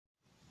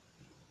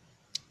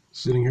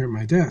Sitting here at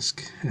my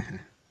desk.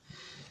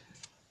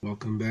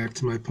 Welcome back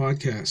to my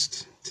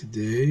podcast.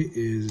 Today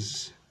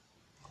is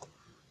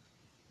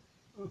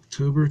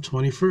October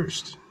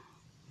 21st.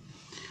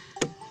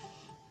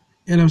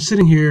 And I'm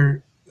sitting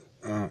here.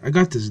 I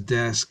got this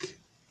desk.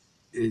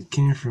 It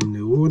came from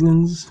New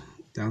Orleans,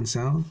 down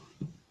south.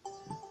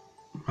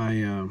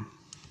 I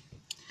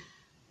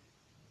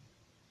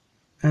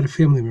had a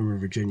family member in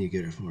Virginia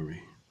get it for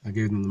me. I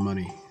gave them the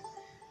money.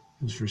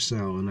 It was for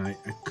sale, and I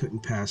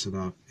couldn't pass it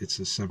up. It's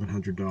a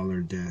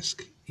 $700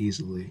 desk,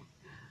 easily.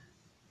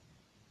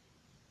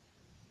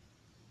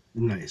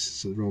 Nice.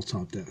 It's a roll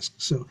top desk.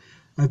 So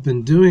I've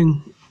been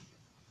doing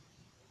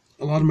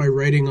a lot of my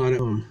writing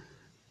on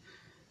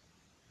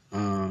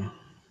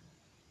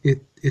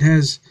it. It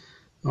has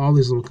all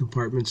these little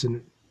compartments in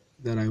it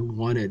that I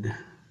wanted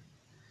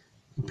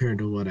compared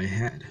to what I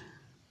had.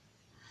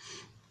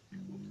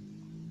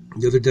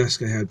 The other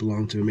desk I had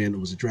belonged to a man that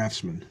was a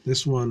draftsman.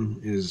 This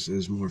one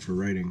is more for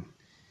writing.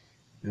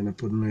 And I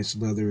put a nice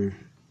leather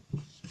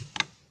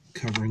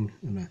covering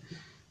on the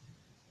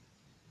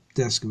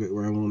desk of it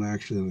where I won't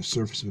actually, on the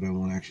surface of it, I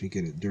won't actually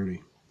get it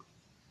dirty.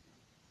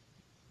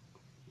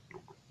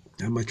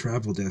 I have my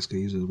travel desk I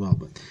use as well,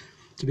 but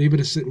to be able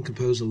to sit and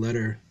compose a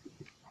letter,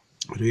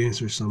 or to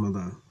answer some of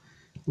the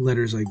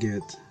letters I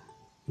get,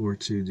 or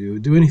to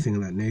do anything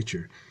of that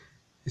nature,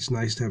 it's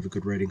nice to have a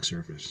good writing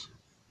surface.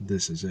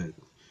 This is it.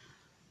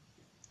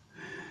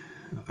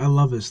 I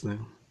love this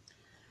thing.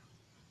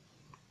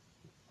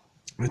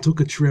 I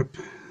took a trip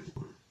to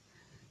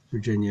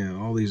Virginia,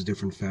 all these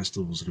different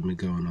festivals that have been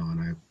going on.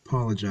 I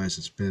apologize,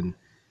 it's been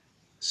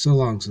so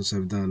long since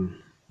I've done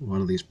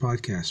one of these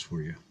podcasts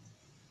for you.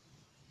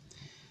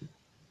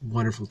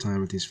 Wonderful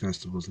time at these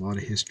festivals, a lot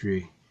of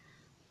history.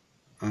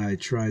 I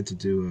tried to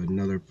do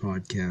another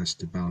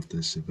podcast about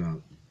this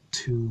about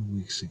 2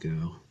 weeks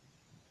ago,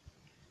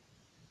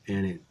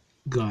 and it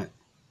got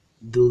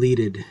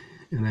deleted,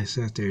 and I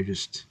sat there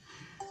just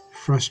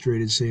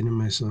frustrated, saying to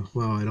myself,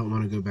 well, I don't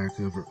want to go back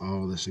over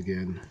all this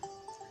again.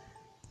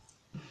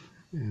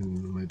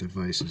 And my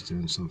device is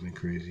doing something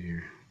crazy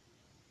here.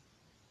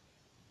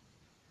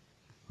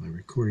 My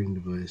recording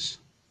device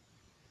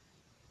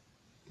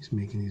is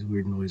making these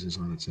weird noises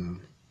on its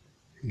own.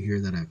 If you hear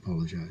that, I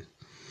apologize.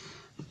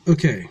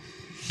 Okay.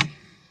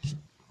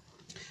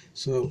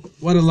 So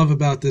what I love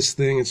about this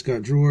thing, it's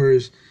got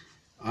drawers.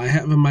 I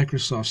have a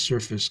Microsoft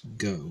Surface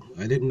Go.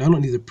 I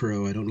don't need the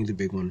Pro. I don't need the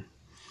big one.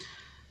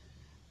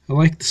 I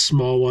like the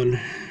small one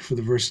for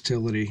the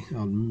versatility.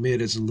 I'll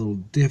admit it's a little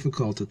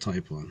difficult to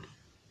type on.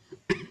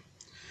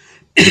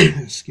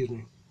 Excuse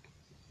me.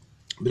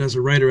 But as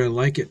a writer, I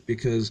like it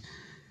because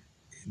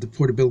the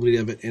portability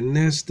of it. And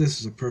this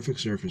is a perfect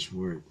surface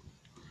for it.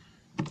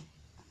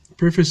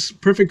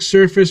 Perfect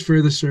surface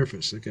for the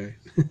surface. Okay.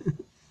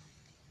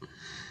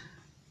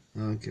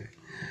 Okay.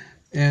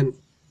 And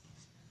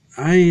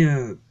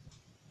I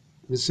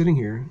been sitting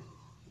here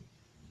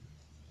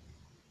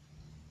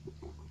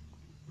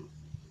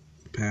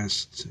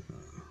past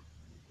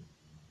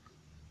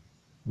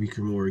week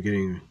or more,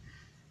 getting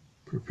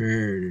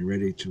prepared and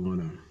ready to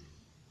want to.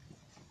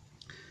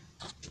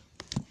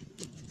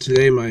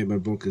 Today my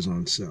book is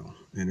on sale,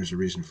 and there's a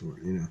reason for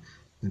it.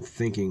 Been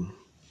thinking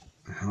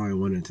how I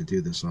wanted to do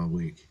this all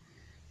week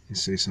and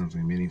say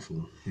something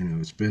meaningful.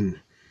 It's been,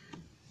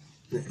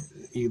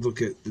 you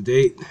look at the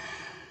date,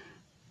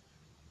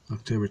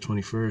 October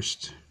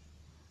 21st,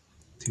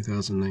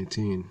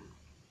 2019.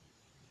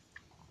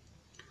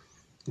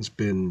 It's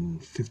been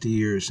 50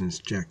 years since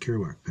Jack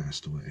Kerouac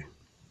passed away.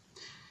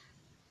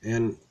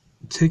 And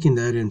taking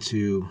that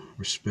into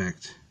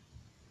respect,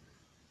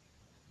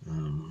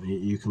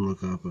 you can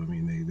look up,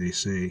 they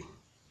say a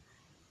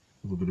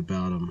little bit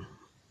about him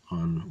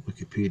on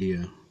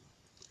Wikipedia.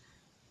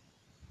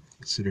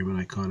 Consider him an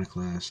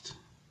iconoclast,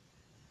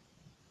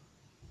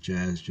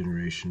 jazz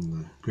generation,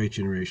 the great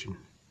generation.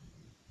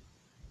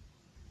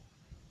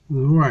 The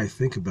more I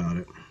think about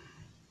it,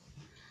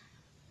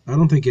 I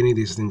don't think any of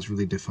these things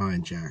really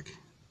define Jack.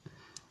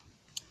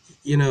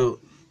 I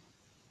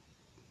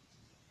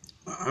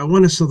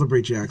want to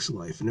celebrate Jack's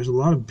life, and there's a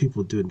lot of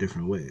people do it in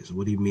different ways,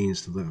 what he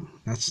means to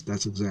them.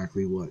 That's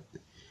exactly what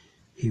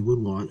he would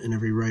want, and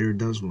every writer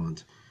does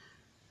want.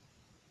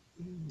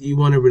 You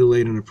want to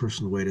relate in a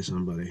personal way to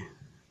somebody,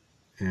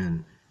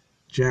 and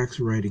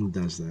Jack's writing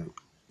does that.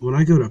 When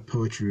I go to a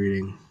poetry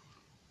reading,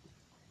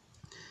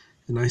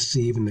 and I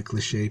see even the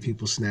cliche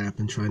people snap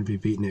and trying to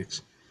be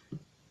beatniks,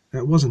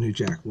 that wasn't who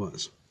Jack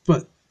was.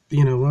 But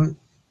you know what?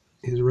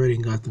 His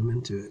writing got them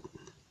into it.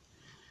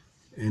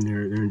 And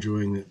they're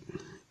enjoying it.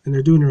 And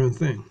they're doing their own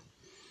thing.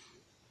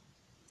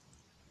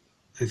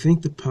 I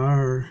think the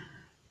power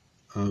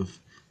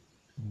of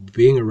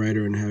being a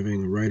writer and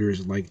having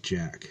writers like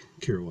Jack,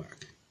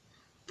 Kerouac,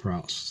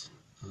 Proust,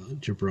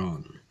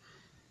 Gibran,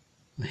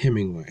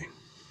 Hemingway,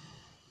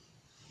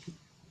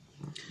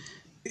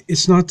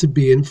 it's not to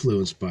be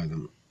influenced by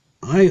them.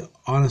 I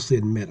honestly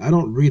admit I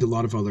don't read a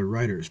lot of other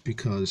writers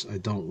because I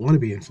don't want to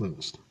be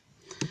influenced.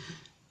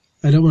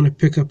 I don't want to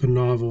pick up a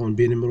novel and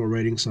be in the middle of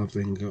writing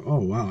something and go, oh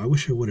wow, I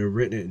wish I would have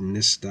written it in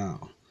this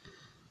style.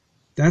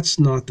 That's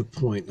not the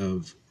point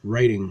of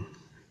writing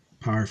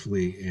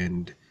powerfully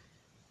and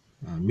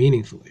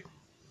meaningfully.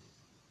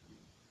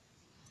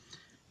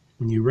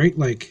 When you write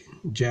like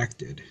Jack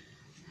did,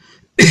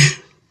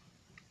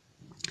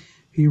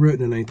 he wrote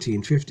in the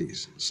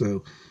 1950s.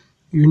 So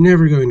you're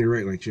never going to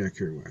write like Jack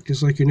Kerouac.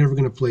 Just like you're never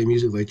going to play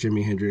music like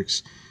Jimi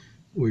Hendrix,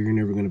 or you're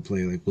never going to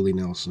play like Willie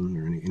Nelson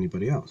or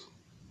anybody else.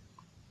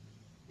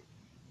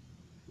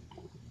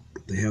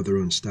 They have their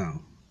own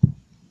style.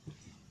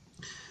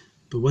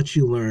 But what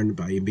you learn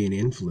by being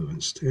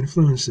influenced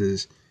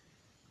is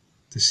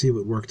to see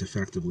what worked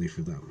effectively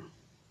for them.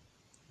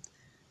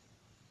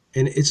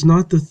 And it's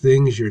not the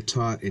things you're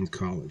taught in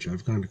college.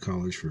 I've gone to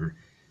college for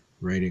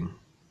writing.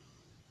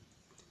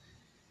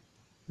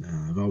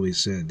 I've always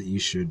said that you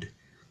should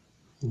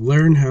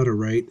learn how to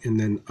write and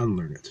then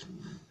unlearn it.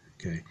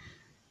 Okay,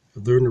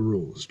 learn the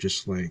rules,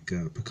 just like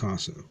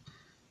Picasso.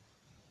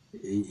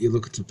 You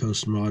look at the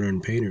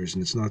postmodern painters,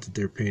 and it's not that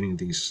they're painting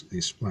these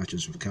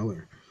splotches of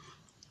color.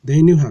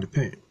 They knew how to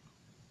paint.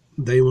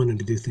 They wanted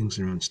to do things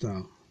their own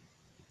style.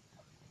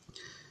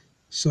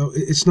 So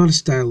it's not a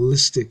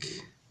stylistic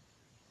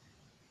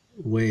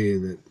way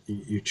that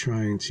you're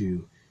trying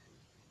to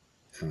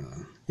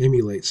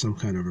emulate some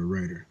kind of a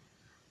writer.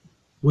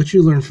 What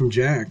you learn from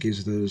Jack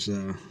is those,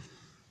 the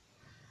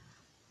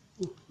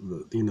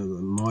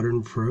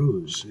modern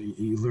prose.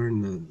 You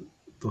learn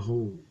the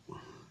whole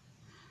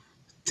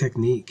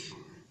technique.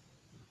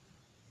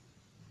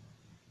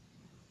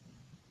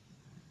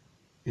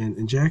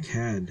 And Jack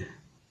had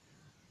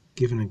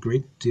given a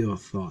great deal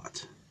of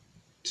thought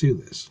to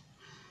this.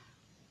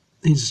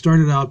 He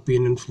started out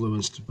being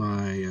influenced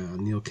by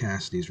Neil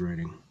Cassidy's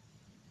writing.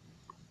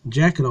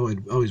 Jack had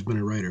always been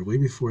a writer. Way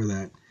before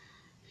that,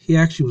 he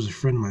actually was a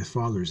friend of my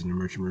father's in the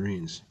Merchant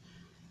Marines.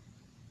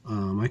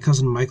 My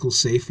cousin Michael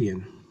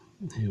Safian,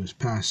 who has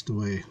passed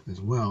away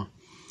as well,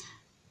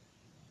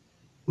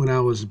 when I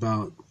was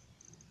about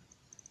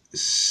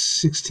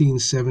 16,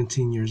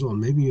 17 years old,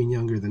 maybe even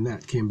younger than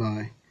that, came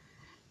by.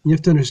 You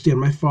have to understand,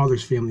 my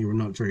father's family were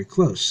not very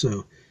close,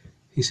 so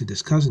he said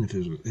this cousin of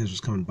his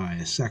was coming by,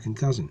 a second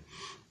cousin.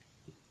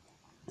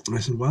 And I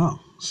said, wow.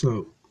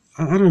 So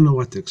I don't know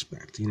what to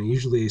expect.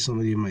 Usually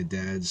somebody in my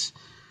dad's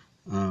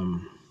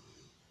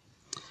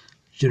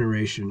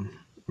generation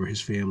or his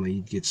family,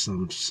 you'd get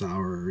some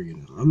sour,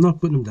 I'm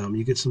not putting him down, but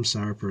you get some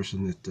sour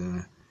person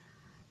that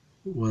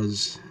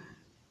was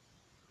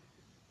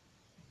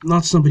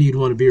not somebody you'd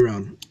want to be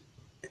around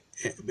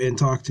and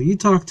talk to. You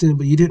talked to him,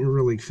 but you didn't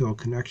really feel a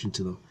connection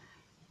to them.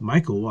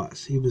 Michael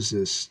was. He was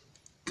this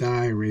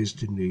guy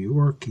raised in New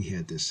York. He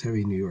had this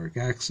heavy New York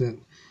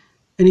accent,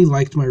 and he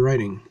liked my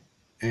writing.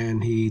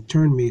 And he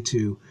turned me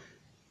to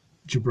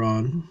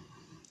Gibran,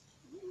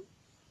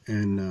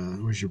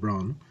 and where's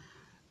Gibran?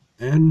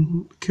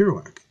 And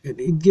Kerouac. And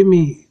he'd give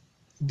me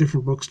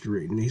different books to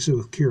read. And he said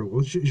with Kerouac,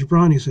 well,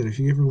 Gibran, he said, if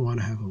you ever want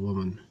to have a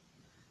woman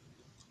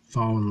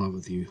fall in love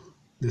with you,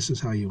 this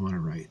is how you want to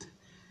write.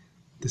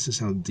 This is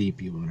how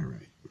deep you want to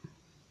write.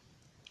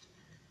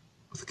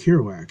 With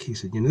Kerouac, he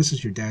said, this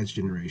is your dad's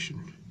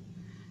generation.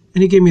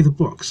 And he gave me the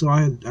book. So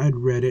I'd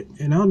read it,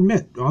 and I'll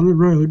admit, On the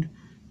Road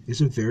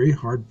is a very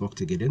hard book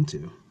to get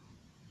into.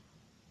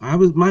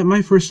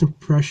 My first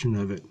impression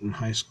of it in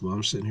high school,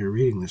 I'm sitting here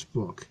reading this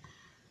book,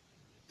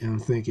 and I'm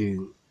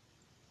thinking,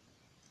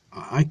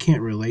 I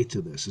can't relate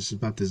to this. It's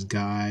about this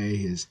guy,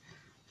 his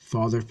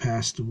father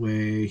passed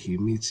away, he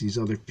meets these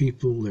other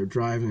people, they're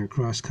driving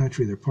across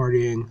country, they're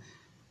partying.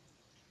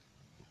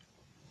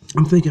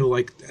 I'm thinking,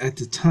 like, at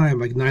the time,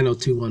 like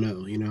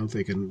 90210, I'm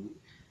thinking,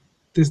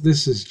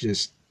 this is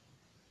just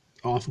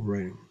awful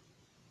writing.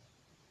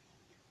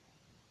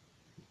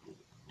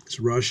 It's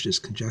rushed, it's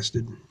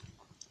congested.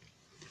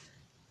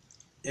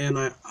 And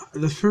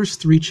the first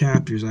 3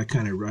 chapters I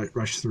kind of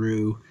rushed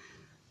through,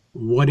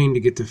 wanting to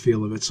get the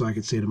feel of it so I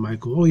could say to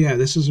Michael, oh yeah,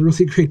 this is a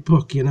really great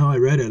book, I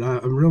read it,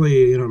 I'm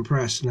really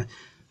impressed. And I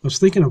was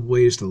thinking of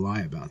ways to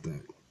lie about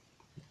that.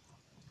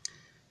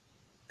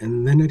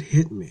 And then it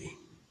hit me.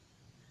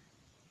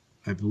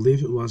 I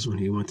believe it was when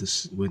he went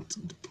to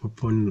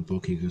point in the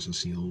book, he goes to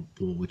see Old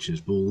Bull, which is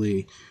Bull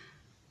Lee,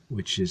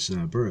 which is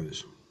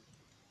Burroughs.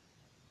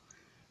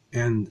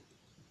 And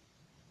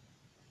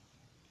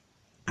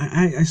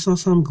I saw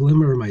some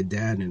glimmer of my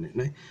dad in it.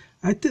 And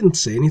I didn't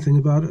say anything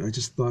about it. I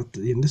just thought,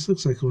 this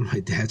looks like one of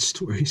my dad's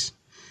stories.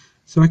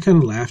 So I kind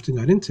of laughed and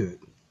got into it.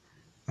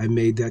 I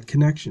made that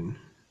connection.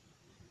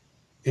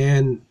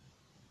 And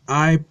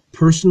I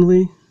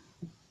personally,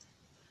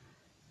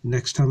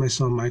 next time I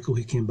saw Michael,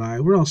 he came by.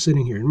 We're all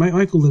sitting here. And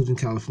Michael lived in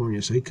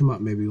California, so he'd come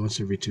up maybe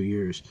once every 2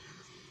 years.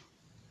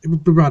 We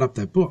brought up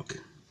that book.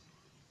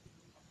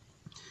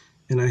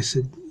 And I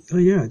said, oh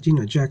yeah,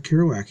 Jack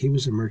Kerouac, he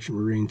was a merchant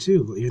marine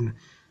too. And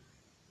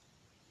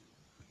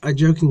I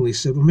jokingly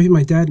said, well, maybe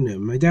my dad knew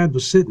him. My dad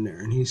was sitting there,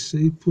 and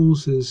he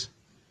pulls his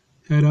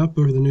head up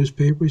over the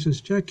newspaper. He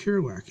says, Jack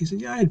Kerouac. He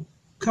said, yeah, I had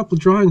a couple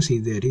of drawings he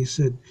did. He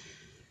said,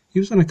 he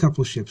was on a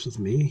couple of ships with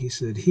me. He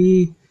said,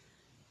 he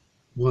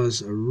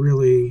was a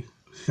really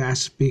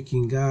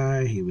fast-speaking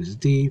guy. He was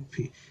deep.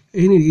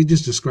 He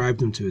just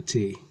described him to a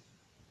T.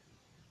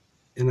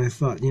 And I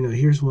thought,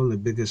 here's one of the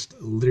biggest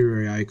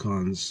literary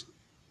icons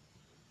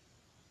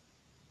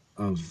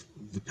of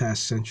the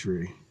past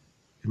century.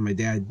 And my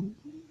dad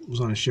was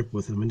on a ship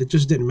with him, and it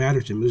just didn't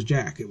matter to him. It was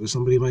Jack. It was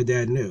somebody my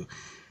dad knew,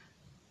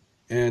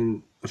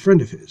 and a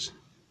friend of his.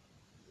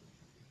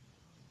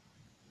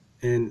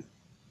 And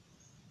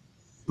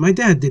my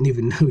dad didn't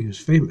even know he was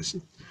famous.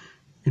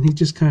 And he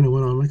just kind of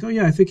went on like, oh,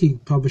 yeah, I think he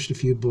published a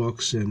few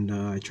books, and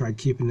I tried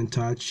keeping in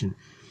touch and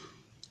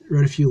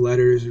wrote a few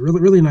letters.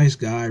 Really, really nice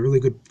guy, really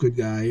good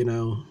guy,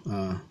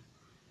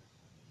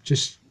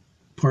 just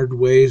parted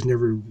ways,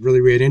 never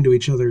really ran into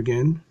each other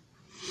again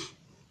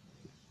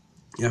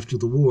after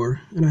the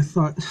war. And I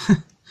thought,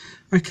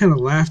 I kind of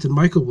laughed, and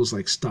Michael was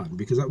like stunned,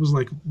 because that was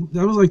like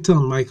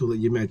telling Michael that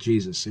you met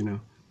Jesus,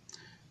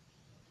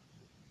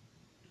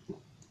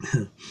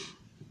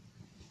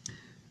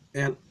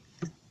 And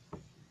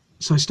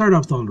so I start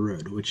off On the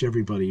Road, which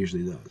everybody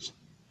usually does.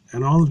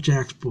 And all of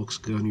Jack's books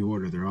go in the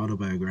order. They're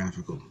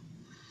autobiographical.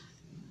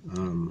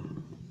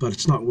 But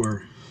it's not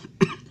where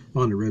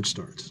On the Road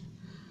starts.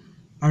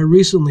 I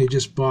recently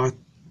just bought,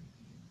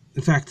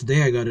 in fact,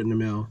 today I got it in the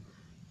mail,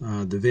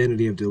 The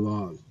Vanity of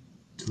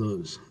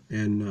Deleuze.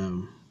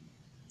 And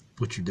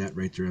butchered that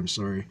right there, I'm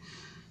sorry.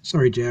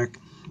 Sorry, Jack.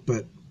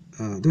 But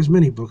there's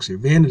many books here.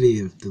 Vanity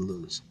of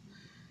Deleuze.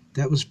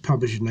 That was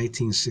published in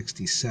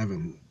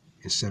 1967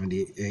 and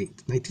 78.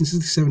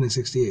 1967 and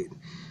 68.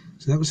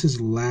 So that was his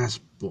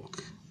last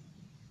book.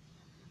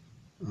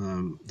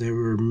 There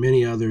were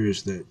many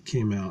others that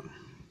came out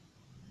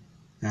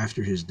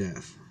after his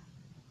death.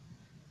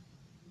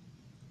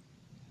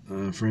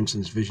 For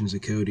instance, Visions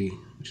of Cody,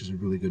 which is a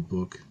really good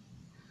book.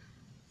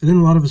 And then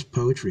a lot of his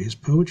poetry. His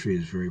poetry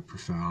is very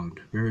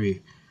profound,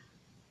 very,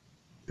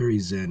 very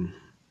zen.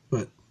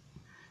 But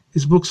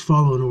his books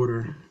follow in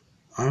order.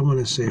 I want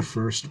to say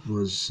first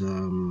was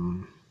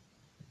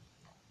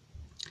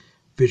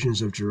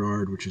Visions of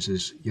Gerard, which is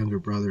his older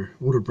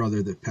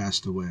brother that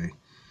passed away.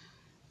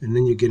 And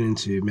then you get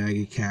into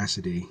Maggie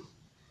Cassidy,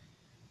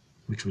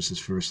 which was his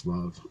first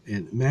love.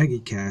 And Maggie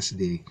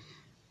Cassidy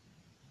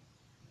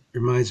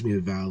reminds me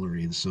of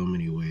Valerie in so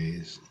many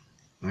ways.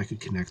 I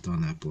could connect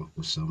on that book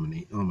with so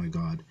many. Oh my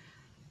God.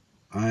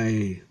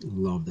 I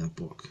love that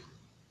book.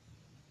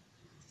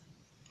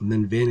 And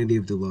then Vanity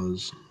of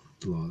Deleuze.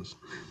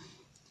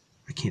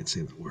 I can't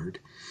say that word.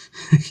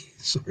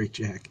 Sorry,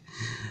 Jack.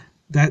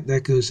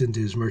 That goes into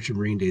his Merchant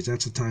Marine days.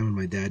 That's the time when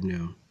my dad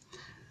knew.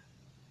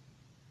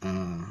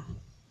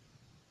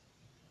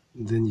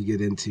 Then you get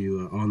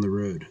into On the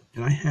Road.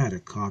 And I had a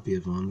copy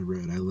of On the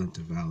Road I lent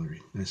to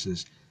Valerie. I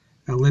says,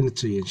 I'll lend it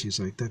to you. And she's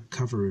like, that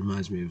cover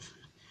reminds me of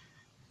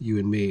you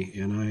and me.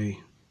 And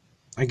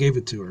I gave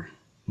it to her.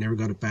 Never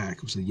got it back.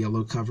 It was a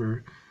yellow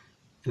cover.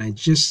 And I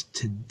just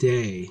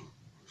today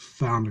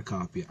found a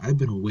copy. I've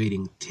been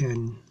waiting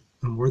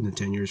more than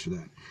 10 years for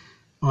that.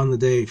 On the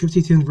day,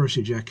 50th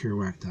anniversary of Jack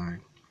Kerouac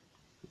dying.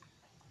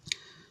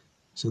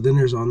 So then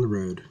there's On the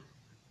Road.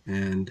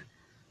 And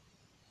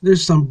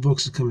there's some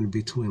books that come in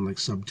between, like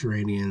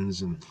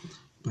Subterraneans,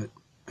 but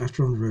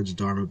after On the Road's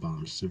Dharma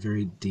Bombs. It's a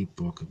very deep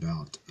book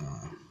about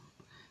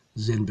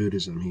Zen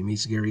Buddhism. He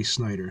meets Gary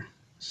Snyder.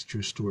 It's a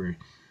true story.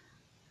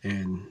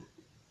 And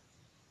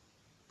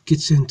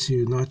gets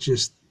into not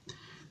just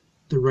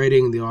the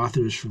writing and the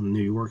authors from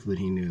New York that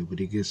he knew, but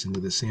he gets into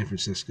the San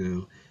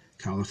Francisco,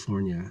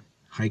 California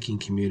hiking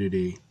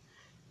community.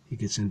 He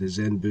gets into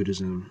Zen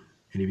Buddhism,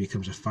 and he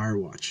becomes a fire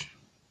watch,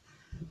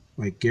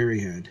 like Gary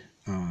had,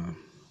 on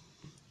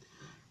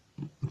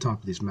top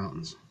of these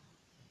mountains,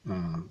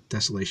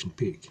 Desolation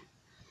Peak.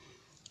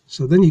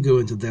 So then you go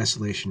into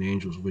Desolation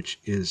Angels, which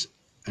is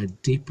a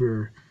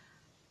deeper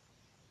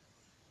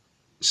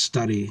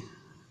study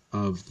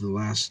of the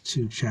last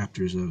two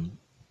chapters of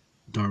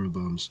Dharma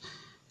Bums.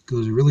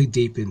 Goes really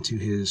deep into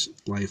his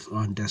life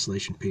on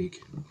Desolation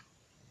Peak.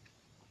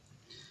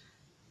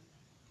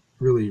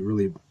 Really,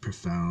 really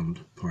profound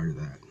part of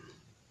that.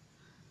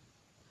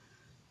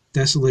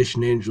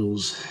 Desolation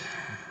Angels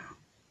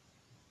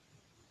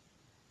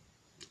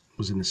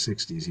was in the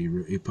 60s.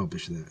 He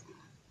published that.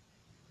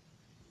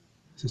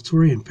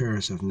 Satori in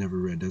Paris I've never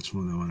read. That's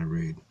one I want to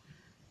read.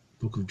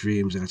 Book of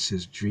Dreams, that's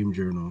his dream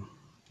journal.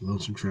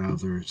 Lonesome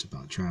Traveler, it's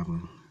about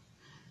traveling.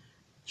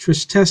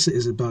 Tristessa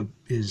is about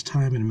his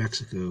time in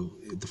Mexico,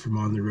 from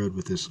On the Road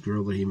with this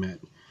girl that he met,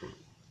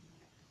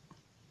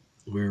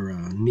 where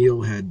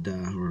Neil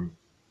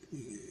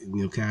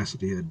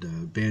Cassidy had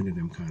abandoned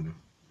him, kind of.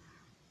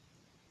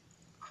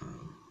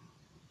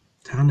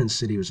 Town and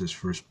City was his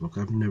first book.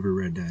 I've never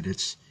read that.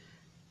 It's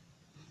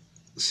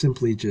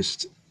simply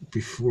just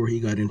before he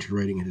got into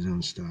writing in his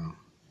own style.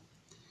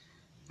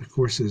 Of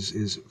course,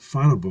 his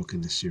final book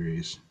in the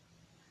series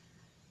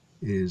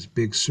is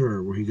Big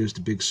Sur, where he goes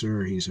to Big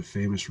Sur. He's a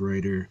famous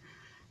writer.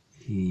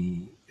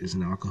 He is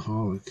an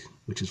alcoholic,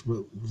 which is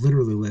what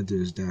literally led to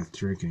his death,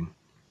 drinking.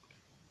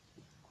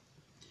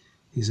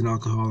 He's an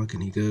alcoholic,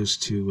 and he goes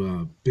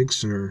to Big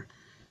Sur,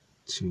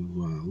 to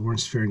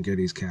Lawrence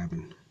Ferlinghetti's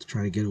cabin to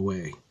try to get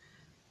away,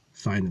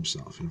 find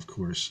himself. And of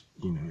course,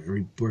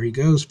 where he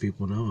goes,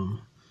 people know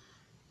him.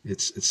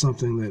 It's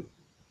something that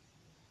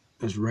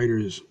as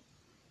writers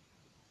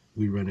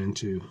we run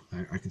into,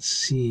 I could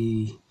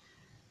see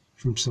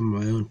from some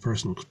of my own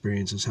personal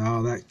experiences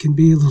how that can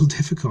be a little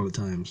difficult at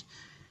times.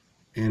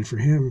 And for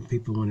him,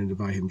 people wanting to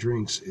buy him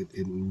drinks,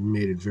 it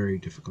made it very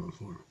difficult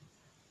for him.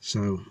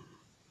 So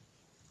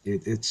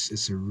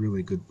it's a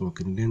really good book,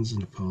 and it ends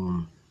in a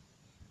poem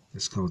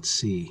that's called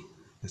Sea.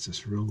 It's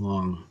this real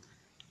long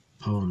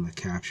poem that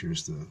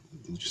captures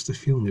just the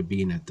feeling of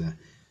being at the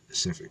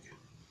Pacific.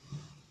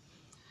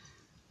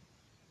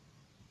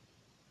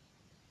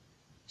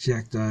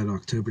 Jack died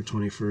October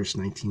 21st,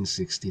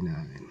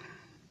 1969.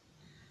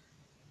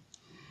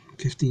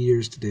 50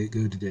 years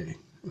ago today.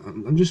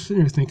 I'm just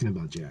sitting here thinking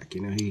about Jack.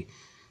 You know,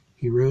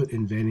 he wrote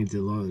In Vanity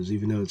de Luz,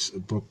 even though it's a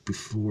book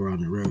before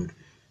On the Road,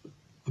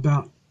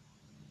 about,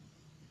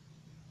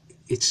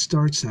 it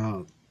starts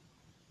out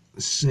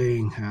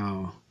saying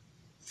how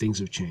things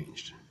have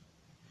changed.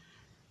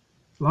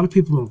 A lot of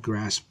people don't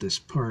grasp this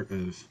part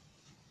of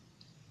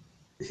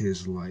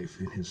his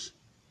life and his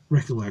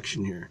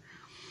recollection here.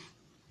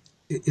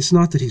 It's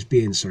not that he's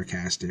being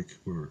sarcastic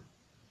or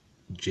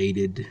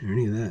jaded or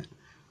any of that.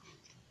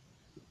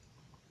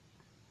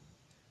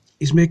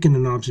 He's making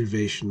an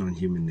observation on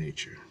human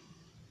nature.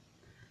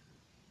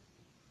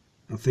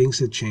 How things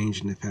have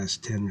changed in the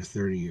past 10 or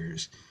 30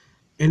 years.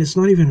 And it's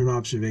not even an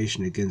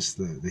observation against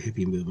the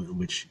hippie movement,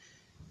 which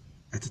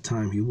at the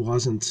time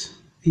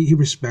he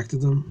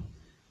respected them,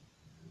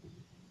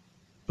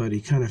 but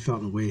he kind of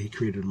felt in a way he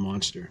created a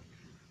monster.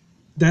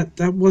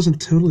 That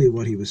wasn't totally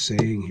what he was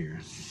saying here,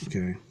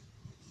 okay?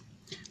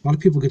 A lot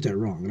of people get that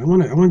wrong, and I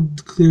want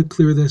to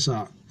clear this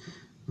up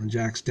on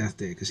Jack's death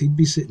day, because he'd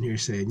be sitting here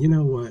saying, you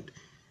know what,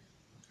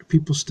 are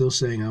people still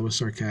saying I was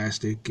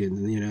sarcastic,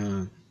 and, you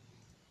know,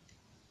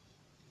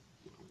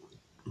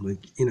 like,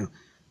 you know,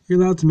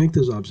 you're allowed to make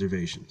those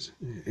observations.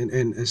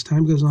 And as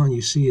time goes on,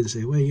 you see and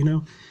say, well, you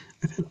know,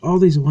 I've had all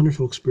these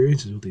wonderful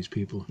experiences with these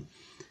people.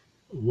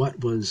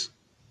 What was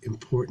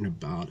important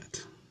about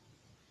it?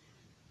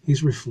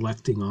 He's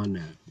reflecting on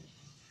that.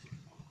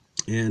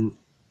 And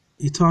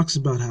he talks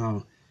about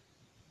how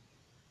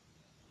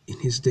in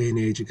his day and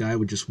age, a guy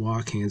would just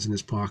walk, hands in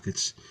his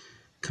pockets,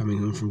 coming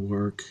home from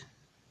work,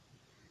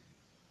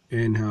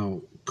 and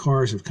how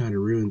cars have kind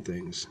of ruined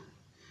things.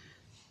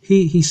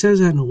 He says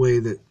that in a way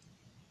that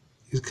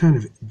is kind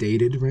of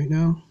dated right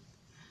now,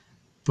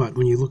 but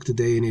when you look at the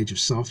day and age of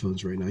cell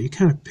phones right now, you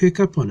kind of pick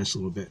up on this a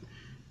little bit.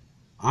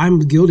 I'm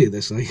guilty of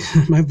this. I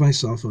have my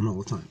cell phone all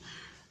the time.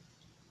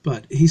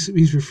 But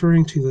he's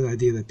referring to the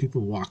idea that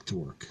people walk to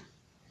work.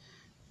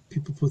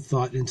 People put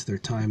thought into their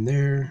time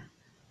there,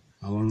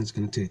 how long it's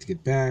going to take to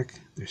get back,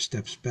 their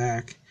steps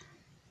back.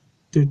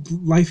 Their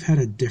life had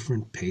a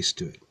different pace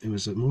to it. It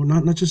was a more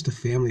not just a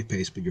family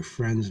pace, but your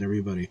friends and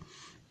everybody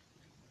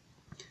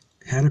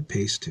had a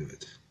pace to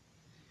it.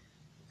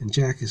 And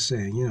Jack is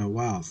saying, you know,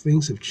 wow,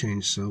 things have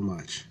changed so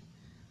much.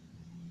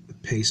 The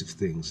pace of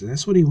things. And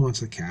that's what he wants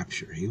to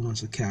capture. He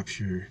wants to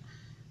capture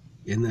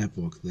in that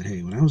book that,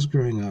 hey, when I was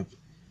growing up,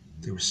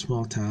 there were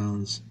small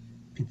towns,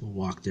 people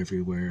walked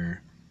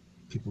everywhere,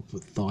 people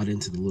put thought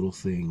into the little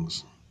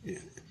things.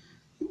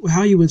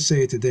 How you would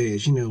say it today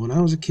is, you know, when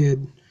I was a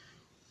kid,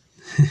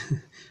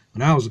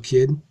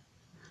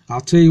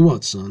 I'll tell you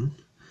what, son,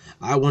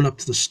 I went up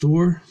to the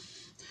store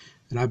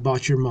and I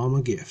bought your mom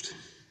a gift.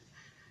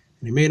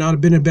 And it may not have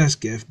been the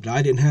best gift, but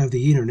I didn't have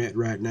the internet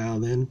right now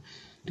then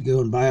to go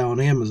and buy on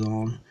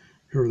Amazon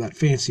her that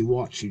fancy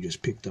watch she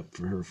just picked up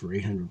for her for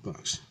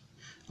 $800.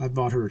 I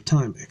bought her a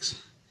Timex.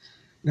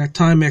 That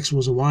Timex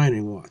was a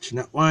winding watch. And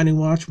that winding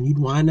watch, when you'd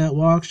wind that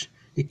watch,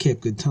 it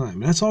kept good time.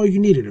 And that's all you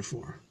needed it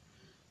for.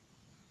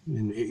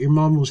 And your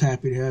mom was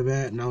happy to have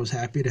that, and I was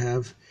happy to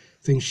have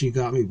things she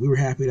got me. We were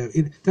happy to have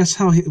it. That's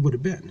how it would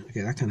have been.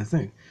 Okay, that kind of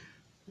thing.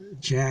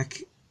 Jack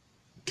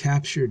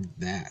captured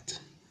that.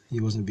 He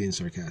wasn't being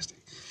sarcastic.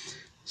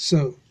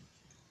 So,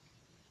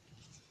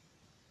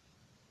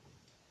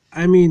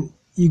 I mean,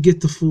 you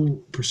get the full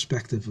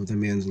perspective of the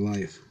man's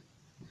life.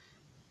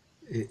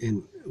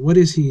 And what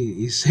is he?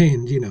 He's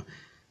saying, you know,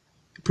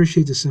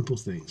 appreciate the simple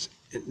things.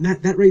 And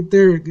that right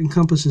there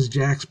encompasses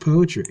Jack's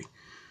poetry.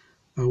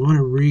 I want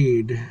to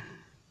read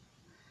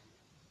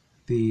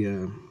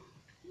the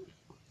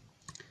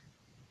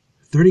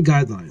 30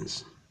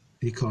 guidelines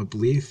he called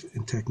Belief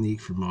and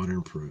Technique for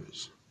Modern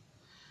Prose.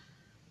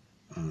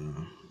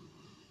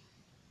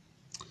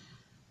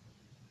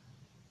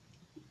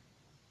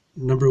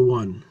 Number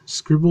 1,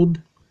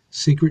 scribbled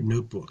secret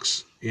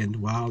notebooks and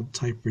wild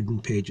typewritten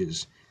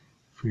pages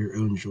for your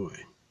own joy.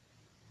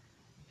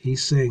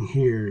 He's saying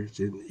here,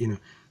 you know,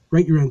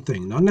 write your own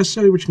thing. Not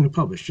necessarily what you're going to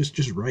publish,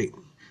 just write.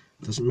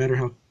 Doesn't matter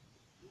how,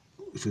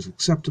 if it's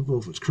acceptable,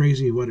 if it's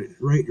crazy,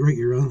 write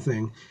your own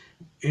thing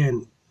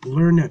and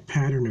learn that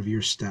pattern of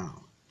your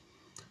style.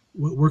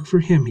 What worked for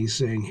him, he's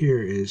saying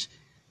here, is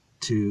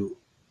to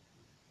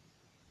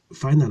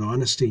find that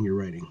honesty in your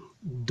writing.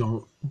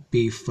 Don't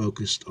be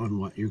focused on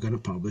what you're going to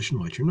publish and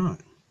what you're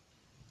not.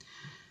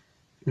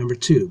 Number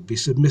 2, be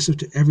submissive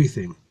to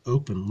everything,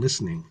 open,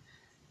 listening.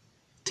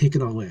 Take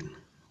it all in.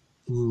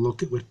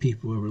 Look at what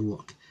people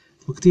overlook.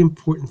 Look at the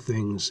important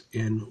things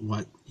in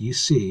what you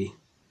see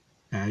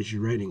as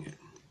you're writing it.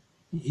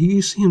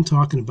 You see him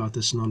talking about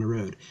this on the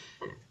road.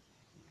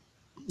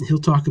 He'll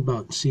talk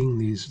about seeing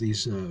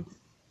these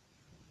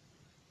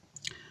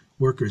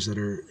workers that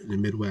are in the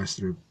Midwest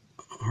that are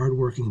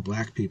hardworking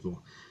black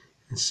people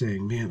and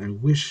saying, man, I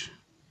wish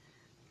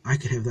I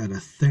could have that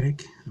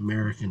authentic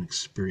American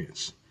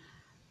experience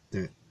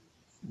that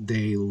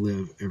they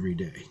live every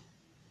day.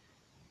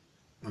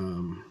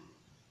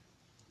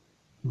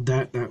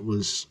 That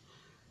was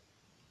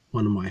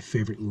one of my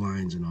favorite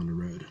lines in On the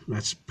Road.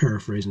 That's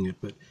paraphrasing it,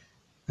 but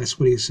that's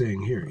what he's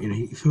saying here. You know,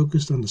 he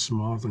focused on the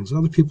small things.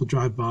 Other people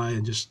drive by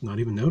and just not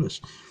even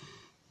notice.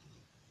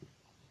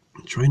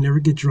 Try and never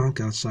get drunk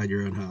outside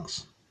your own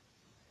house.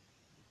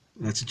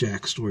 That's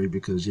Jack's story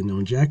because, you know,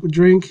 when Jack would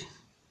drink,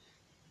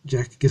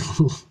 Jack could get a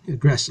little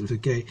aggressive,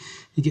 okay?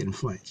 He'd get in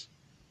fights.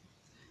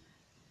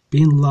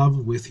 Be in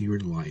love with your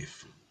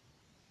life.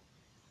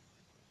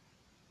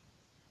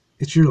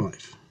 It's your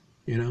life,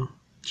 you know?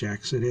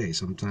 Jack said, hey,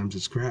 sometimes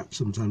it's crap,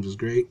 sometimes it's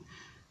great.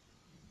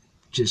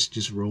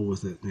 Just roll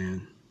with it,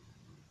 man.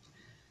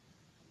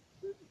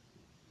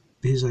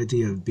 His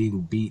idea of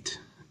being beat,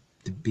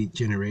 the beat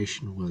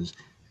generation, was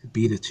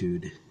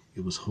beatitude.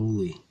 It was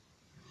holy.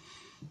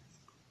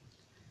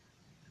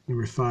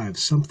 Number 5,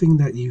 something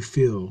that you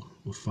feel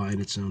will find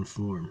its own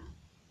form.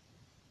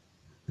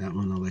 That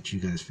one I'll let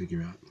you guys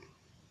figure out.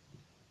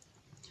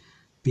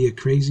 Be a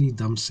crazy,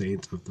 dumb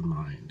saint of the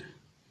mind.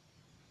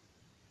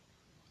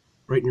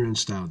 Write in your own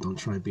style. Don't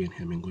try being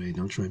Hemingway.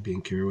 Don't try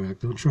being Kerouac.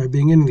 Don't try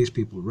being any of these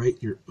people.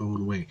 Write your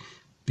own way.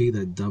 Be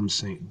that dumb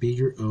saint. Be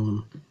your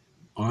own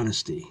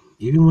honesty.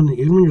 Even when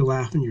you're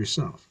laughing at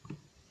yourself.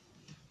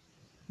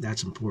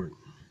 That's important.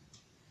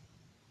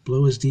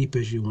 Blow as deep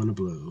as you want to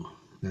blow.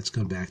 Let's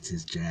come back to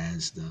his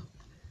jazz stuff.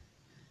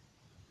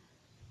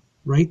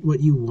 Write what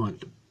you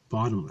want,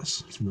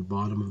 bottomless, from the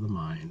bottom of the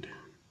mind.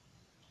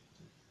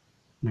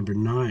 Number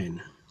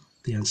 9,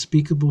 the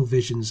unspeakable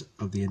visions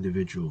of the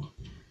individual.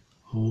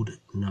 Hold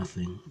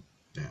nothing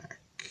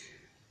back.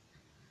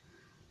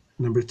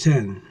 Number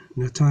 10,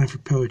 no time for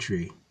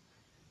poetry,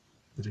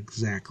 but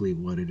exactly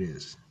what it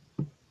is.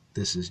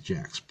 This is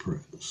Jack's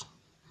prose.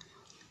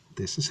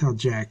 This is how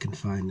Jack can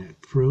find that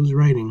prose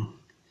writing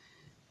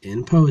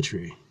in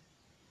poetry,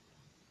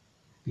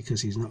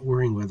 because he's not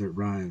worrying whether it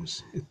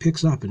rhymes. It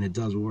picks up and it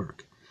does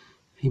work.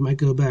 He might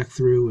go back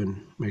through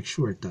and make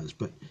sure it does,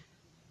 but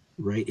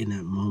right in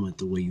that moment,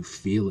 the way you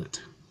feel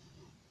it.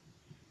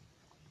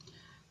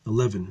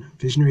 11,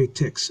 visionary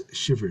tics,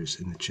 shivers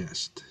in the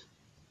chest.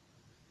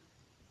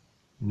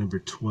 Number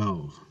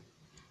 12,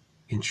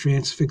 in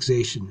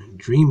transfixation,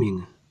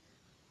 dreaming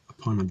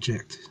upon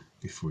object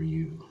before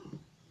you.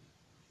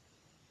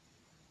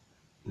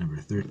 Number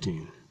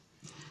 13,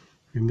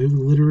 remove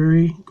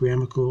literary,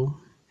 grammatical,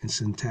 and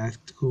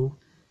syntactical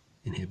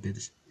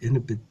inhibitions.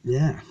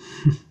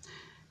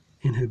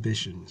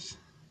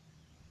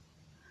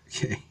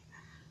 Okay,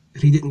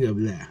 but he didn't go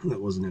blah.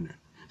 That wasn't in there.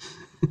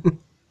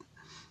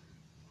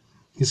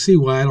 You can see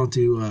why I don't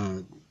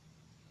do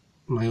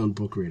my own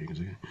book ratings.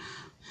 Okay?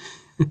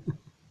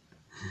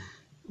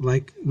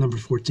 Like number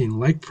 14,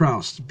 like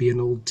Proust, be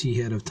an old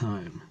tea-head of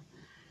time.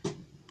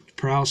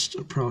 Proust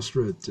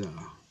wrote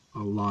a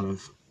lot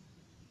of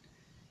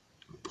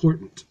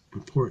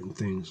important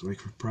things. Like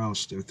for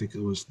Proust, I think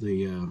it was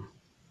the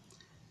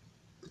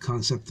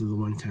concept of the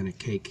one kind of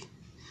cake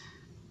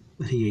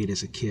that he ate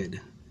as a kid,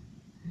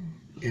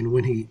 and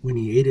when he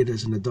ate it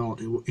as an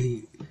adult,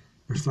 he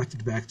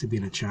reflected back to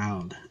being a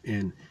child.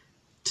 And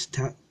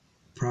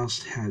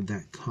Proust had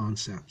that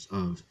concept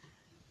of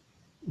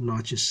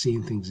not just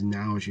seeing things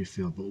now as you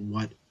feel, but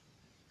what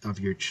of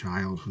your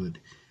childhood,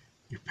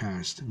 your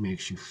past,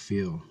 makes you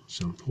feel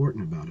so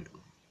important about it.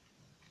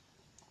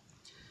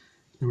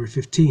 Number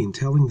 15,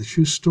 telling the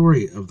true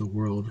story of the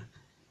world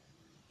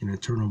in an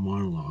internal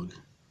monologue.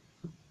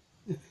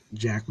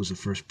 Jack was a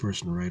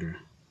first-person writer,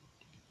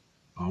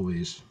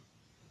 always,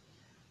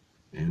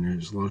 and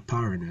there's a lot of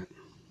power in it.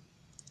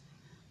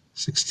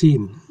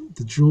 16,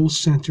 the dual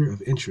center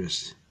of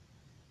interest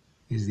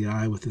is the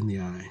eye within the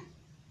eye.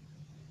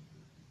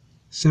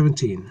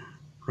 17,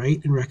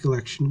 write in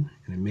recollection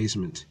and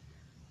amazement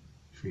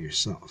for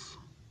yourself.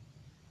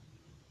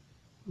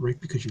 Write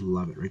because you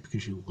love it, write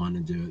because you want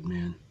to do it,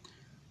 man.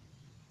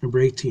 Number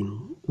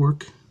 18,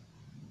 work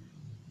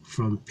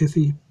from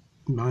pithy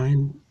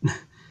middle-eyed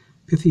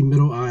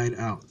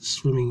out,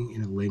 swimming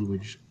in a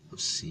language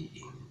of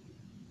sea.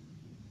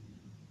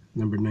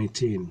 Number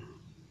 19,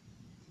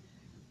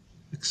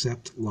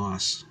 accept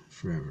loss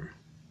forever.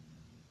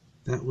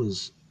 That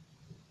was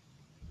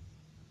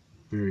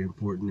very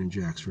important in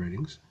Jack's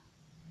writings.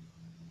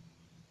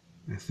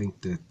 I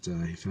think that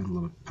he found a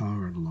lot of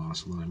power in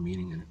loss, a lot of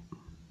meaning in it.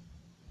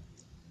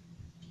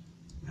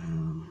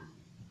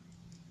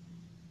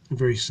 In a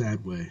very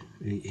sad way.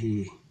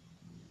 He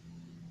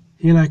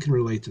and I can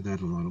relate to that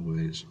in a lot of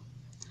ways.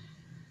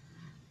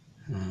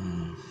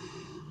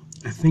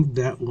 I think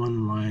that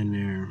one line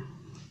there,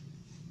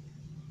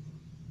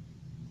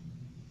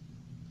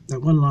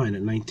 that one line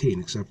at 19,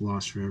 accept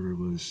loss forever,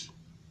 was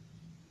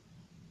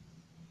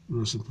the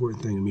most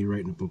important thing in me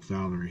writing the book,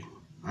 Valerie.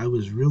 I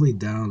was really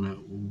down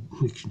that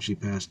week when she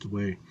passed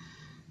away,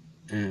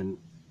 and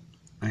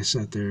I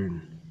sat there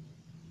and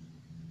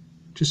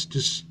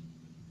just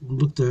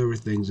looked over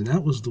things, and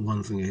that was the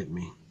one thing that hit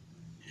me.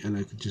 And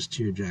I could just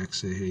hear Jack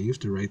say, "Hey, you have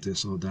to write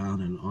this all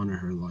down and honor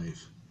her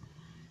life."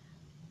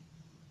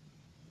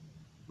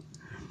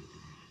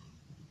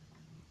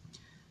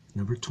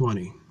 Number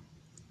 20,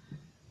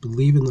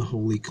 believe in the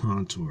holy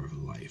contour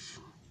of life.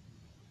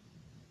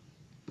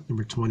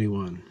 Number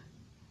 21,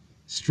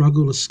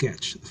 struggle to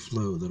sketch the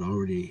flow that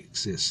already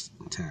exists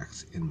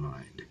intact in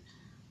mind.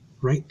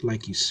 Write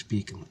like you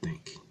speak and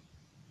think.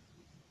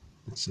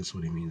 That's just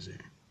what he means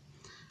there.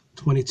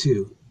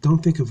 22,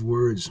 don't think of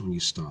words when you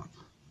stop,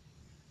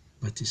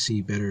 but to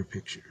see better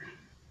picture.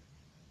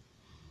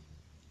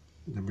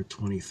 Number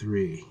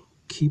 23,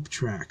 keep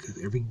track of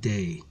every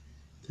day,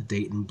 the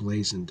date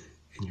emblazoned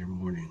in your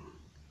morning.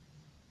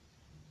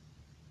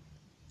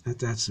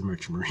 That's the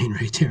Merchant Marine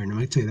right there, and I'm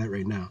going to tell you that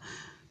right now.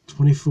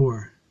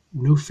 24,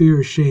 no fear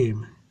or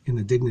shame in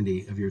the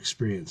dignity of your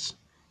experience,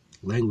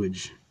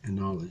 language, and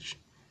knowledge.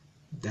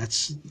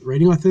 That's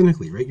writing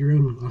authentically. Write your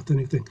own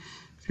authentic thing.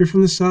 If you're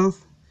from the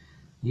South,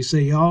 you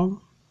say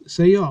y'all,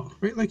 say y'all.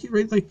 Write like if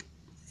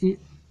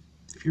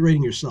you're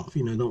writing yourself,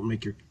 don't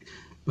make your.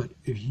 But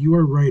if you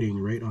are writing,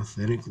 write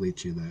authentically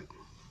to that.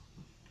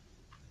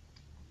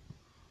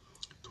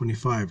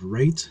 25,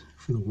 write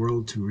for the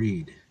world to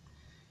read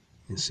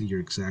and see your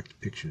exact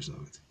pictures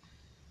of it.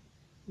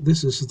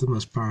 This is the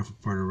most powerful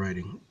part of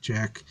writing.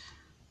 Jack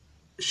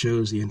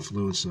shows the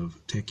influence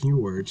of taking your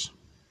words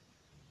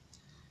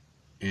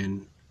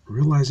and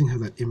realizing how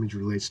that image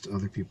relates to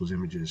other people's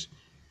images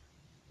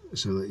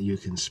so that you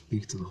can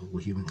speak to the whole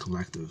human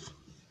collective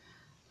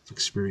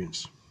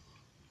experience.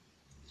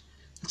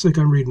 It's like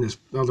I'm reading this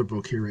other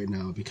book here right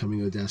now,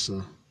 Becoming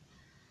Odessa,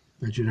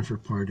 by Jennifer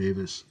Parr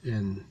Davis,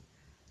 and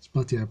it's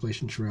about the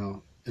Appalachian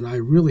Trail. And I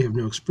really have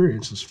no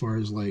experience as far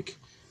as like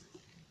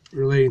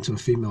relating to a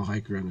female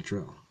hiker on the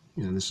trail.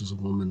 This is a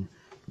woman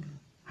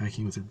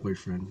hiking with her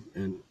boyfriend,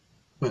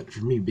 but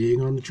for me,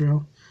 being on the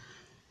trail,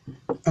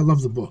 I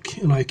love the book,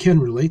 and I can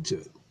relate to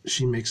it.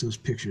 She makes those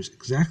pictures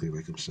exactly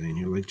like I'm saying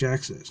here, like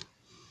Jack says.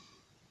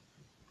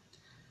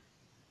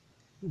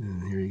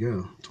 And here you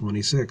go.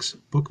 26.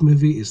 Book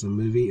movie is the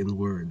movie in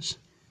words,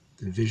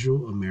 the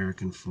visual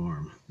American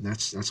form.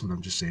 That's what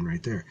I'm just saying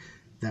right there.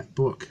 That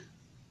book.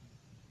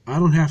 I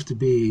don't have to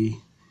be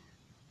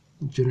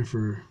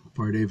Jennifer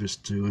Parr Davis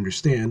to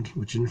understand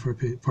what Jennifer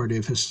Parr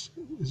Davis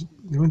is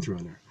going through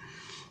on there.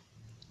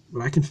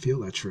 But I can feel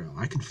that trail.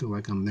 I can feel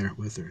like I'm there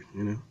with her,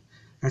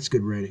 That's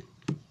good writing.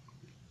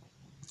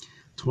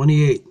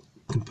 28.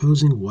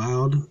 Composing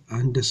wild,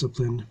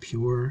 undisciplined,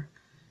 pure,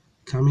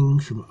 coming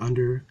from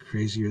under,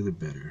 crazier the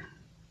better.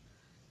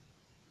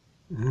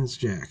 That's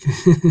Jack.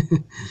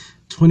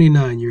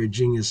 29. You're a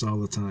genius all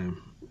the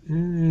time.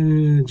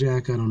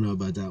 Jack, I don't know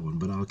about that one,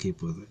 but I'll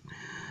keep with it.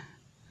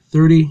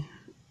 30.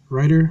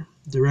 Writer,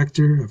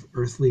 director of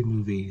earthly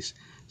movies,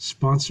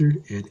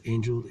 sponsored and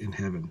angeled in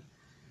heaven.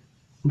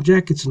 When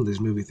Jack gets into these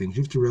movie things,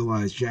 you have to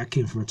realize Jack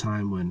came from a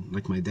time when,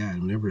 like my dad,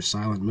 when there were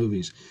silent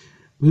movies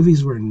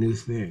were a new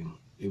thing.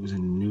 It was a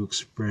new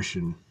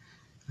expression,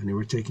 and they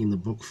were taking the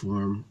book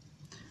form,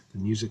 the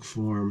music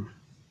form,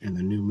 and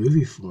the new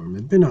movie form.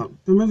 The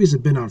movies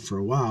have been out for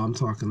a while. I'm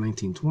talking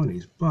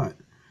 1920s, but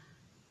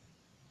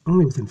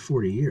only within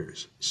 40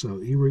 years. So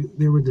they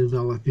were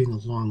developing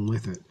along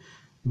with it.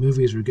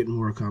 Movies were getting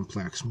more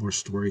complex, more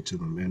story to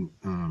them,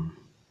 and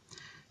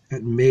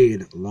that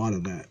made a lot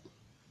of that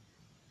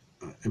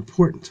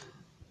important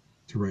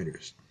to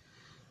writers.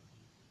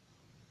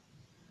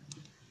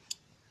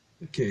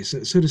 Okay, so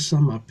to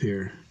sum up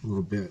here a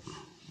little bit,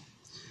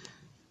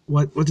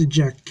 what did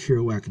Jack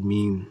Kerouac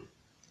mean?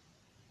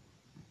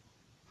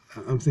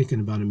 I'm thinking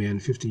about a man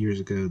 50 years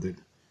ago that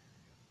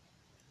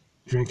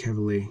drank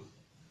heavily,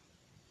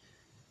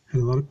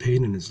 had a lot of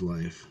pain in his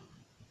life,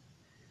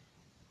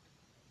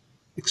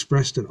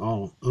 expressed it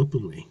all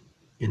openly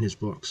in his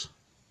books,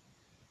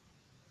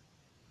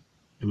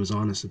 and was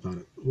honest about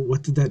it.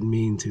 What did that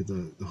mean to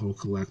the whole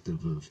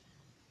collective of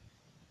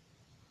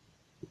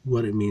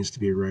what it means to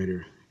be a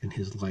writer in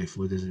his life?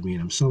 What does it mean?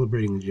 I'm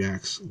celebrating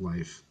Jack's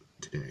life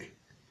today.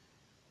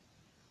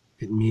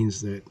 It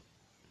means that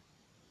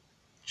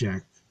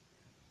Jack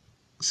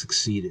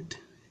succeeded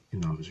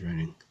in all his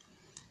writing.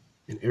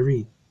 And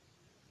every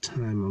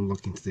time I'm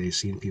looking today,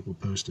 seeing people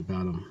post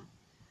about him,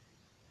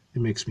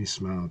 it makes me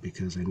smile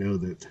because I know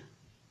that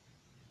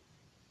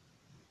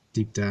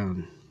deep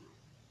down,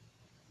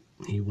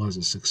 he was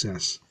a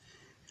success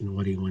in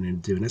what he went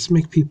in to do. And that's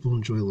make people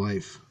enjoy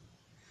life.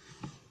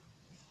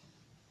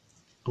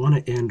 I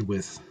want to end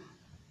with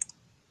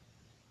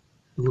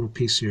a little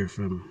piece here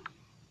from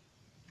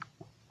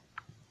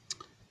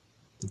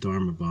the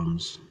Dharma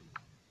Bums.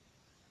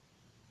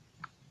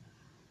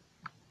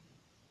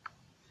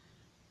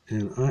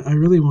 And I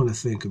really want to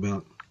think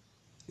about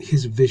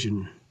his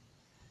vision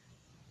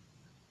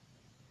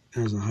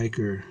as a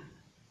hiker,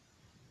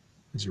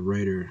 as a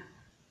writer,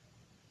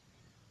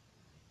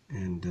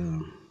 and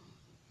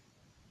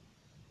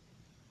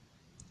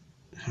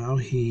how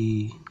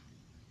he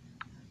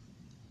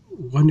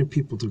wanted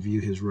people to view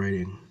his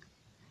writing.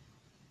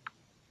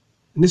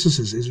 And this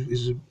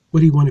is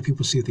what he wanted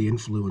people to see, the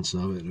influence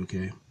of it,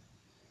 okay?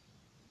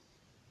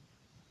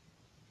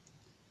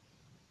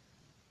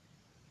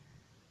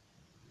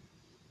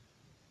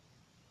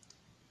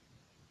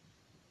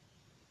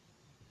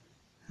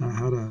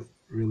 How to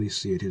really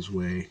see it his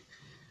way.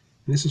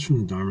 And this is from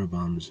the Dharma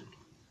Bombs.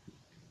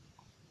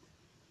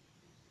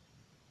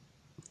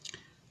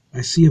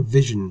 I see a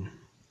vision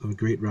of a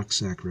great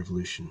rucksack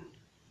revolution.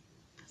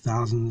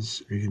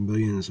 Thousands or even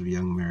millions of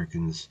young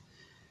Americans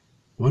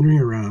wandering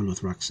around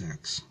with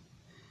rucksacks,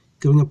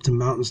 going up to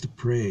mountains to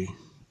pray,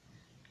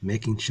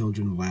 making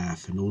children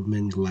laugh and old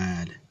men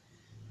glad,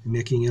 and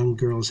making young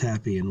girls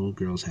happy and old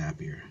girls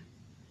happier.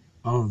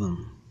 All of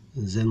them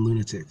Zen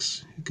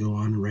lunatics who go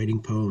on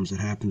writing poems that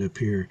happen to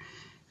appear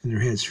in their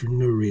heads for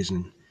no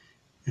reason,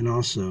 and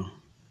also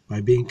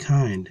by being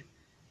kind,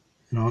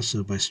 and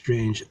also by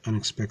strange,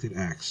 unexpected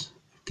acts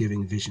of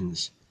giving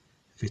visions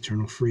of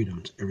eternal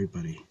freedom to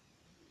everybody,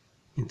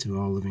 into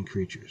all living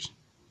creatures.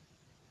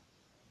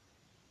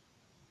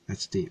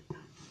 That's deep.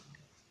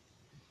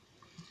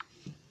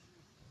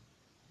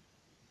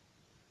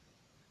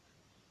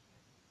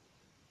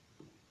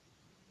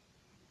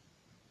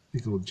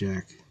 Big old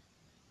Jack.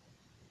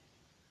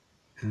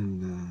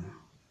 And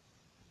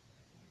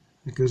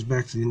it goes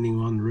back to the ending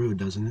on the road,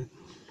 doesn't it?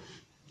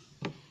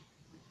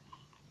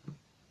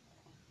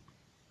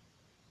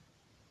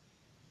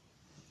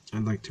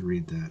 I'd like to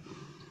read that.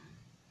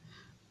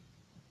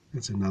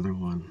 That's another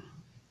one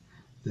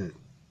that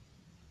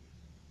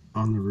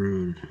on the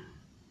road,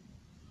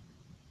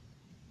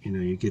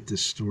 you get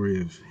this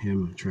story of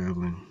him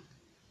traveling,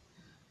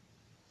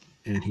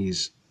 and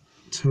he's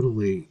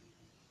totally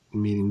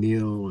meeting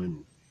Neil,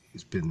 and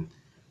he's been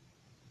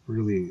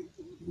really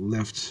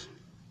left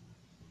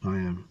by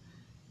him,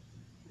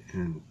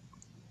 and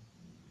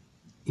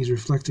he's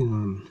reflecting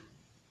on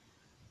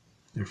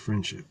their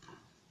friendship.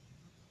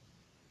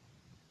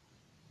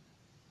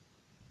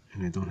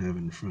 And I don't have it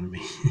in front of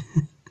me.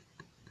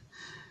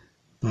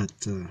 But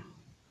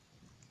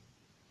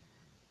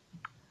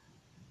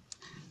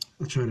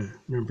I'll try to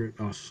remember it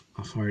off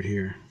heart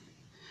here.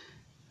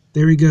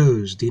 There he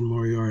goes, Dean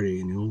Moriarty,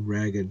 in the old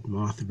ragged,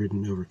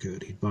 moth-ridden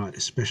overcoat he'd bought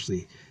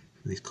especially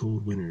for these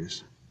cold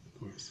winters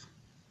north.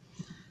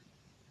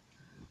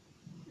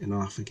 And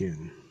off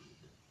again.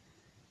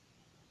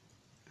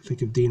 I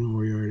think of Dean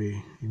Moriarty.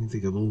 I even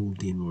think of old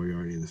Dean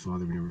Moriarty, the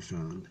father we never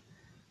found.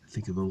 I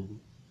think of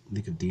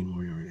Dean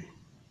Moriarty.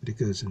 But it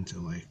goes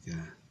into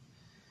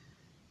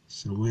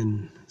so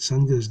when the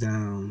sun goes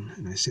down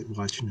and I sit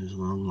watching those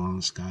long,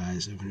 long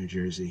skies over New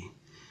Jersey,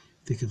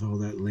 think of all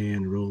that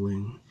land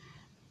rolling,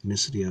 the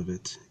immensity of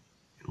it,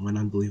 and one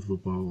unbelievable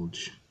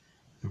bulge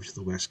over to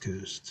the west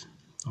coast,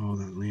 all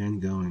that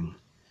land going.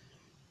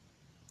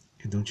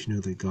 And don't you know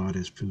that God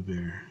is Pooh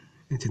Bear?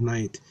 And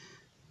tonight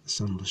the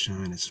sun will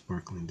shine its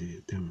sparkling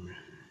dim,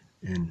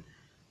 and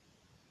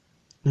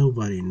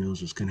nobody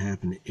knows what's going to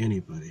happen to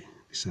anybody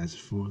besides the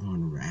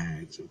forlorn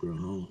rags of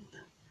grown old.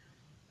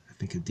 I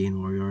think of Dean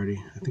Moriarty.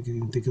 I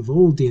think of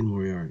old Dean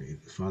Moriarty,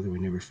 the father we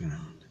never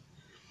found.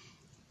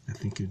 I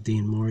think of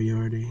Dean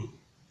Moriarty.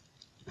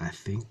 I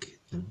think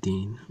of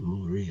Dean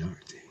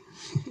Moriarty.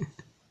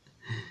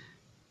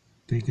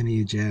 Thinking of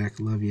you,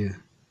 Jack. Love you.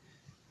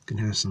 Can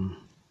have some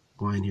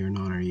wine here in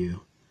honor of you.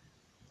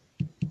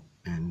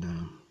 And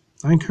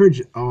I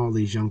encourage all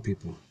these young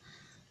people.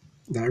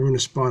 I remember the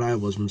spot I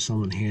was when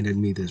someone handed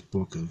me this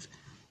book of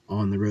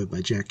On the Road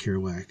by Jack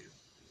Kerouac.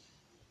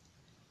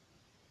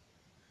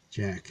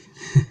 Jack.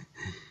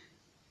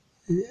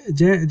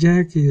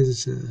 Jack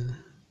is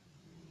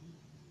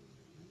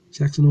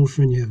Jack's an old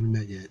friend you haven't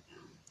met yet.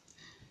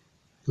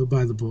 Go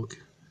buy the book,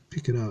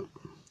 pick it up,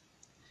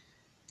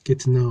 get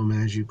to know him.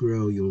 As you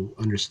grow, you'll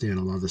understand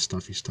a lot of the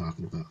stuff he's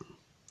talking about.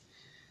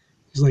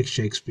 He's like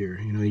Shakespeare.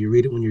 You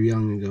read it when you're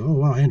young and go, oh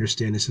wow, I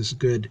understand this is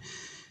good.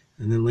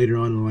 And then later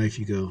on in life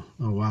you go,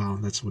 oh wow,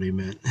 that's what he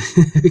meant.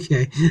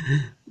 Okay.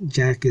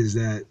 Jack is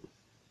that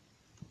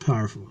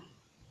powerful.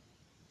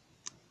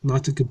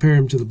 Not to compare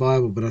him to the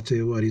Bible, but I'll tell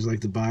you what, he's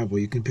like the Bible.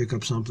 You can pick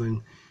up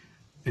something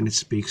and it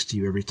speaks to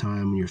you every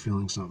time when you're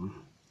feeling something.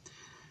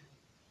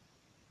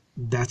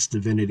 That's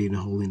divinity and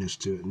holiness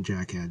to it, and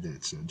Jack had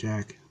that. So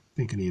Jack,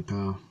 thinking of you,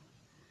 pal.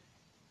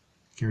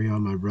 Carry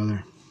on, my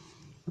brother.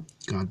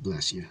 God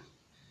bless you.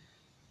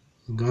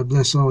 And God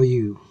bless all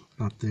you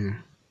out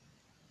there.